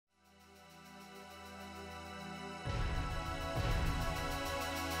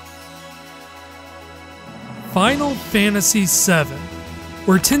Final Fantasy VII.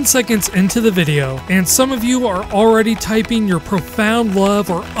 We're 10 seconds into the video, and some of you are already typing your profound love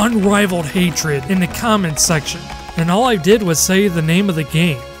or unrivaled hatred in the comments section, and all I did was say the name of the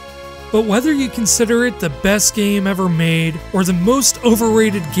game. But whether you consider it the best game ever made or the most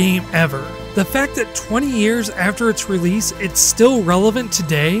overrated game ever, the fact that 20 years after its release it's still relevant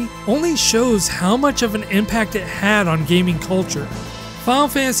today only shows how much of an impact it had on gaming culture. Final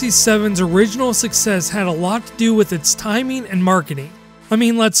Fantasy VII's original success had a lot to do with its timing and marketing. I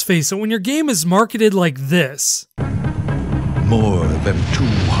mean, let's face it, when your game is marketed like this. More than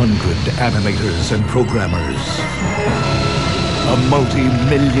 200 animators and programmers. A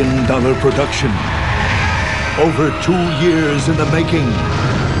multi-million-dollar production. Over 2 years in the making.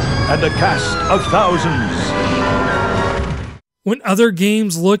 And a cast of thousands. When other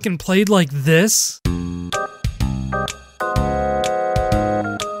games look and played like this.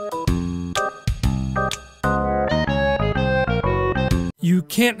 You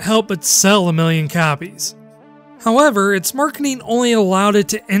can't help but sell a million copies. However, its marketing only allowed it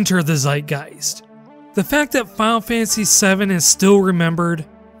to enter the zeitgeist. The fact that Final Fantasy VII is still remembered,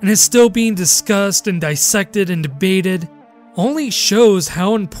 and is still being discussed and dissected and debated, only shows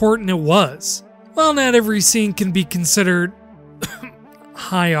how important it was. While not every scene can be considered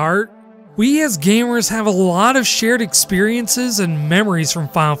high art, we as gamers have a lot of shared experiences and memories from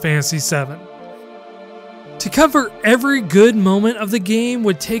Final Fantasy VII. To cover every good moment of the game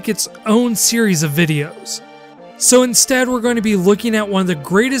would take its own series of videos. So instead we're going to be looking at one of the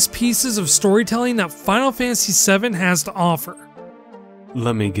greatest pieces of storytelling that Final Fantasy VII has to offer.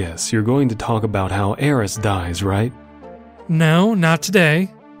 Let me guess, you're going to talk about how Aeris dies, right? No, not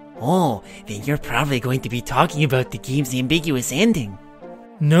today. Oh, then you're probably going to be talking about the game's ambiguous ending.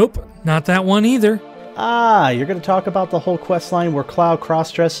 Nope, not that one either. Ah, you're going to talk about the whole questline where Cloud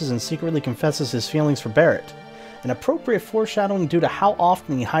cross-dresses and secretly confesses his feelings for Barrett. An appropriate foreshadowing due to how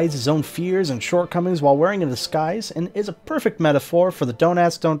often he hides his own fears and shortcomings while wearing a disguise, and is a perfect metaphor for the don't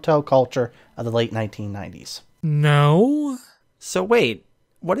ask, don't tell culture of the late 1990s. No. So wait,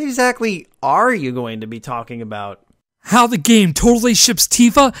 what exactly are you going to be talking about? How the game totally ships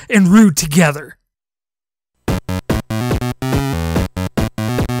Tifa and Rude together.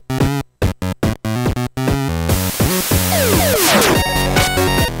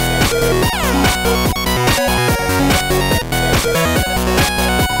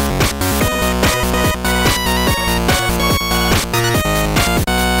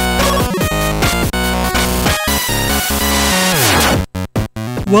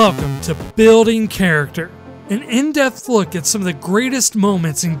 Welcome to Building Character, an in-depth look at some of the greatest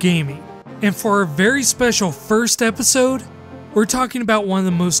moments in gaming. And for our very special first episode, we're talking about one of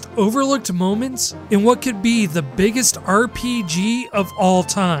the most overlooked moments in what could be the biggest RPG of all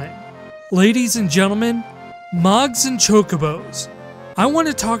time. Ladies and gentlemen, Mogs and Chocobos, I want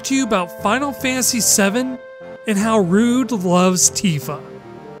to talk to you about Final Fantasy VII and how Rude loves Tifa.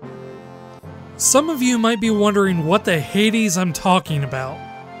 Some of you might be wondering what the Hades I'm talking about.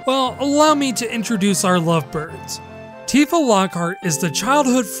 Well, allow me to introduce our lovebirds. Tifa Lockhart is the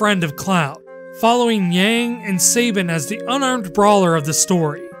childhood friend of Cloud, following Yang and Sabin as the unarmed brawler of the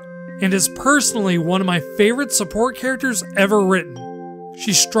story, and is personally one of my favorite support characters ever written.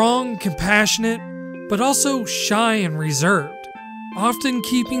 She's strong, compassionate, but also shy and reserved, often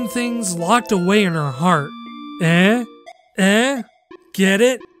keeping things locked away in her heart. Get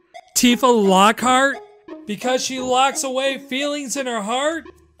it? Tifa Lockhart? Because she locks away feelings in her heart?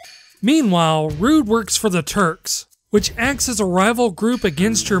 Meanwhile, Rude works for the Turks, which acts as a rival group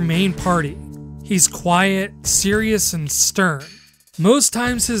against your main party. He's quiet, serious, and stern. Most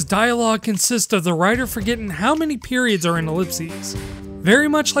times his dialogue consists of the writer forgetting how many periods are in ellipses. Very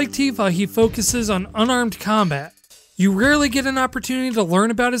much like Tifa, he focuses on unarmed combat. You rarely get an opportunity to learn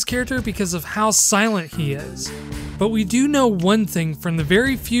about his character because of how silent he is. But we do know one thing from the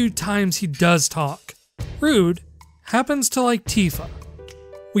very few times he does talk. Rude happens to like Tifa.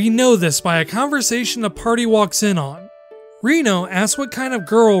 We know this by a conversation the party walks in on. Reno asks what kind of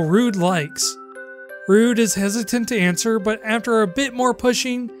girl Rude likes. Rude is hesitant to answer, but after a bit more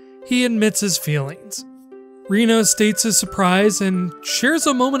pushing, he admits his feelings. Reno states his surprise and shares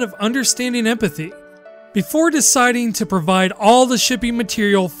a moment of understanding empathy, before deciding to provide all the shipping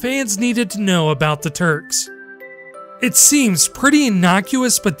material fans needed to know about the Turks. It seems pretty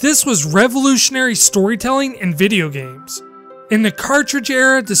innocuous, but this was revolutionary storytelling in video games. In the cartridge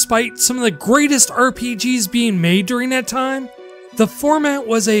era, despite some of the greatest RPGs being made during that time, the format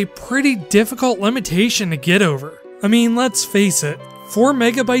was a pretty difficult limitation to get over. I mean, let's face it, 4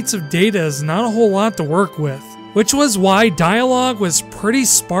 megabytes of data is not a whole lot to work with, which was why dialogue was pretty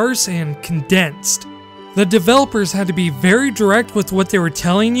sparse and condensed. The developers had to be very direct with what they were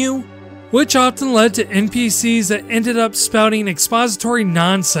telling you, which often led to NPCs that ended up spouting expository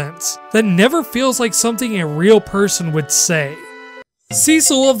nonsense that never feels like something a real person would say.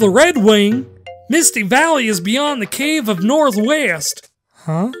 Cecil of the Red Wing, Misty Valley is beyond the Cave of Northwest.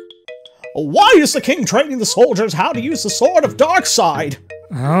 Huh? Why is the king training the soldiers how to use the Sword of Darkside?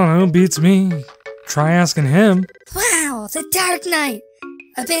 I don't know, beats me. Try asking him. Wow, the Dark Knight.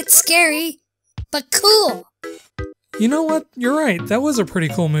 A bit scary, but cool. You know what? You're right, that was a pretty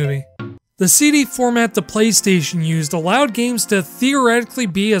cool movie. The CD format the PlayStation used allowed games to theoretically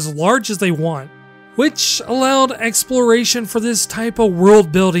be as large as they want, which allowed exploration for this type of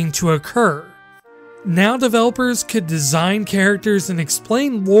world building to occur. Now developers could design characters and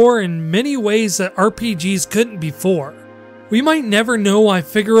explain lore in many ways that RPGs couldn't before. We might never know why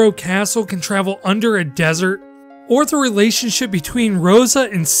Figaro Castle can travel under a desert, or the relationship between Rosa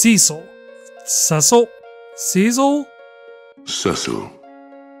and Cecil. Cecil? Cecil?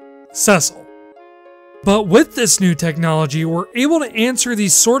 Cecil. But with this new technology, we're able to answer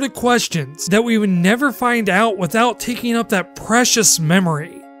these sort of questions that we would never find out without taking up that precious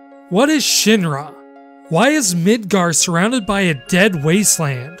memory. What is Shinra? Why is Midgar surrounded by a dead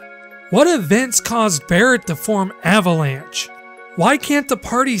wasteland? What events caused Barret to form Avalanche? Why can't the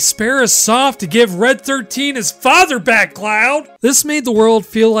party spare a soft to give Red 13 his father back, Cloud? This made the world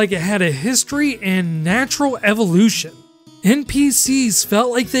feel like it had a history and natural evolution. NPCs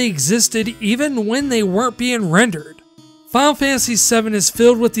felt like they existed even when they weren't being rendered. Final Fantasy VII is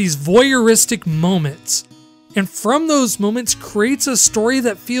filled with these voyeuristic moments, and from those moments creates a story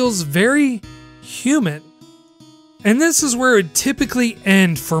that feels very human. And this is where it would typically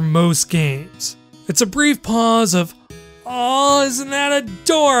end for most games. It's a brief pause of, "Aw, isn't that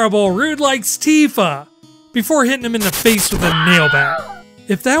adorable? Rude likes Tifa," before hitting him in the face with a nail bat.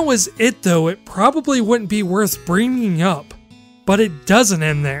 If that was it though, it probably wouldn't be worth bringing up. But it doesn't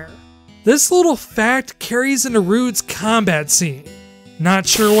end there. This little fact carries into Rude's combat scene. Not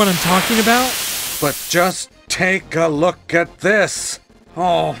sure what I'm talking about? But just take a look at this.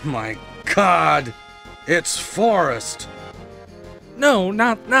 Oh my god. It's forest. No,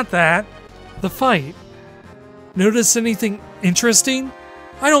 not that. The fight. Notice anything interesting?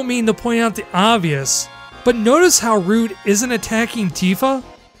 I don't mean to point out the obvious, but notice how Rude isn't attacking Tifa?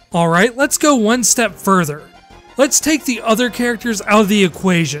 Alright, let's go one step further. Let's take the other characters out of the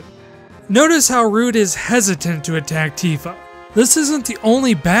equation. Notice how Rude is hesitant to attack Tifa. This isn't the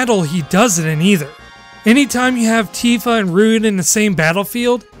only battle he does it in either. Anytime you have Tifa and Rude in the same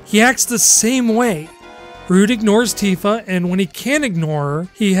battlefield, he acts the same way. Rude ignores Tifa, and when he can't ignore her,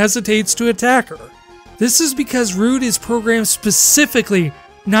 he hesitates to attack her. This is because Rude is programmed specifically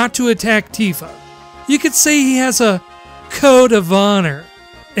not to attack Tifa. You could say he has a code of honor.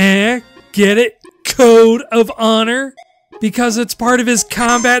 Get it? Code of honor? Because it's part of his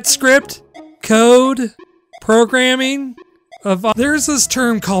combat script? Code? Programming? There's this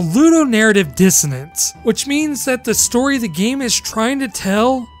term called ludonarrative dissonance, which means that the story the game is trying to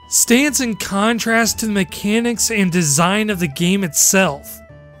tell stands in contrast to the mechanics and design of the game itself.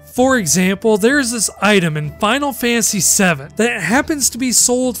 For example, there's this item in Final Fantasy VII that happens to be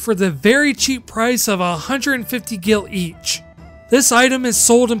sold for the very cheap price of 150 gil each. This item is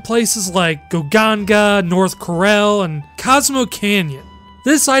sold in places like Goganga, North Corel, and Cosmo Canyon.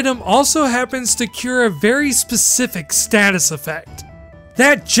 This item also happens to cure a very specific status effect.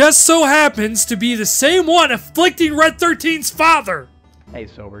 That just so happens to be the same one afflicting Red 13's father! Hey,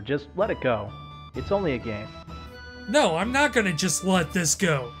 Sober, just let it go. It's only a game. No, I'm not gonna just let this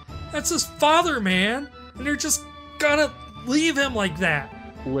go. That's his father, man, and you're just gonna leave him like that.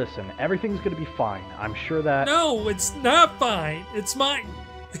 Listen, everything's gonna be fine. I'm sure that... No, it's not fine. It's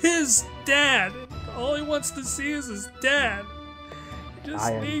his dad. All he wants to see is his dad. He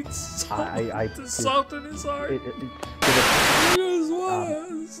just needs someone to soften his heart.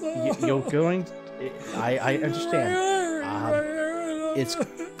 You're going... I understand. It's...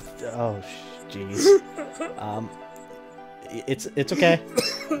 Oh, jeez. It's okay.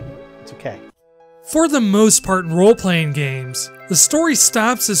 It's okay. For the most part in role-playing games, the story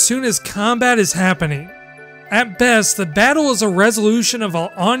stops as soon as combat is happening. At best, the battle is a resolution of an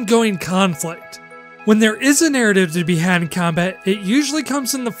ongoing conflict. When there is a narrative to be had in combat, it usually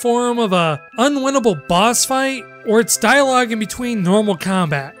comes in the form of an unwinnable boss fight, or it's dialogue in between normal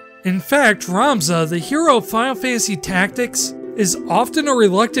combat. In fact, Ramza, the hero of Final Fantasy Tactics, is often a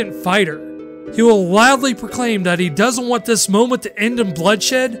reluctant fighter. He will loudly proclaim that he doesn't want this moment to end in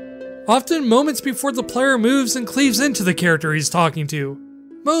bloodshed, often moments before the player moves and cleaves into the character he's talking to,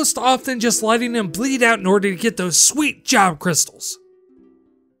 most often just letting him bleed out in order to get those sweet job crystals.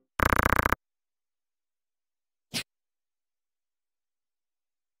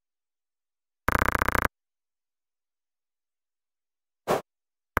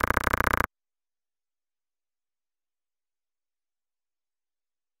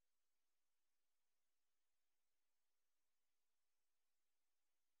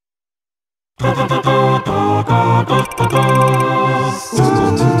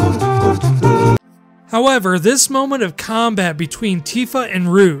 However, this moment of combat between Tifa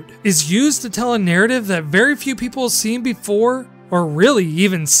and Rude is used to tell a narrative that very few people have seen before, or really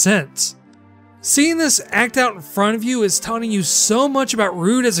even since. Seeing this act out in front of you is telling you so much about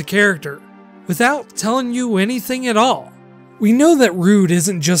Rude as a character, without telling you anything at all. We know that Rude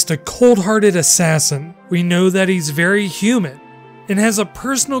isn't just a cold-hearted assassin, we know that he's very human, and has a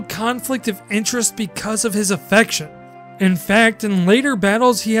personal conflict of interest because of his affection. In fact, in later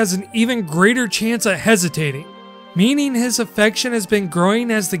battles he has an even greater chance at hesitating, meaning his affection has been growing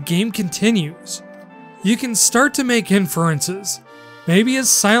as the game continues. You can start to make inferences. Maybe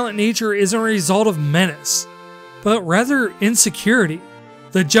his silent nature isn't a result of menace, but rather insecurity.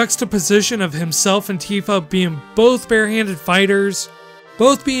 The juxtaposition of himself and Tifa being both barehanded fighters,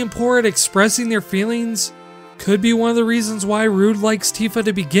 both being poor at expressing their feelings, could be one of the reasons why Rude likes Tifa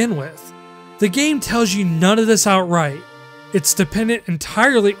to begin with. The game tells you none of this outright. It's dependent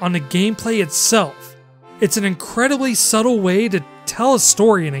entirely on the gameplay itself. It's an incredibly subtle way to tell a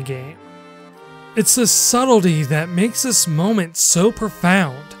story in a game. It's the subtlety that makes this moment so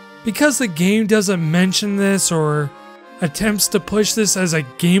profound. Because the game doesn't mention this or attempts to push this as a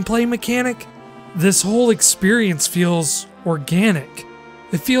gameplay mechanic, this whole experience feels organic.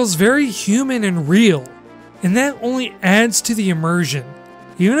 It feels very human and real, and that only adds to the immersion,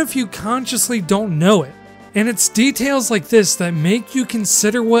 even if you consciously don't know it. And it's details like this that make you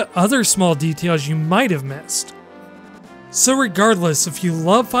consider what other small details you might have missed. So regardless if you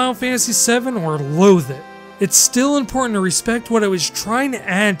love Final Fantasy VII or loathe it, it's still important to respect what it was trying to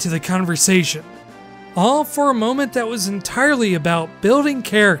add to the conversation. All for a moment that was entirely about building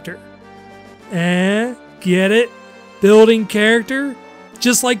character. Get it? Building character?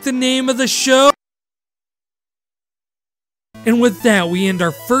 Just like the name of the show? And with that, we end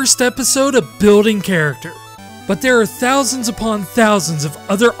our first episode of Building Character. But there are thousands upon thousands of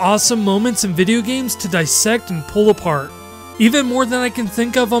other awesome moments in video games to dissect and pull apart. Even more than I can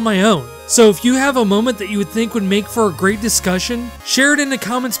think of on my own. So if you have a moment that you would think would make for a great discussion, share it in the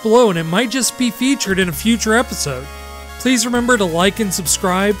comments below and it might just be featured in a future episode. Please remember to like and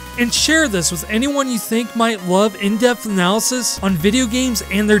subscribe, and share this with anyone you think might love in-depth analysis on video games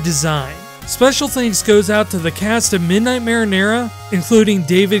and their design. Special thanks goes out to the cast of Midnight Marinara, including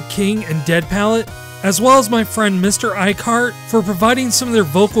David King and Dead Palette, as well as my friend Mr-Ichart for providing some of their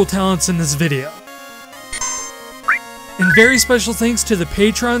vocal talents in this video. And very special thanks to the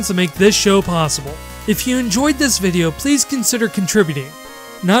patrons that make this show possible. If you enjoyed this video, please consider contributing.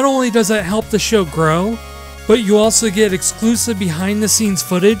 Not only does that help the show grow, but you also get exclusive behind the scenes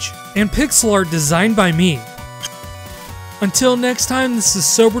footage and pixel art designed by me. Until next time, this is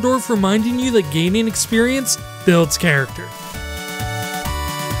SoberDwarf reminding you that gaining experience builds character.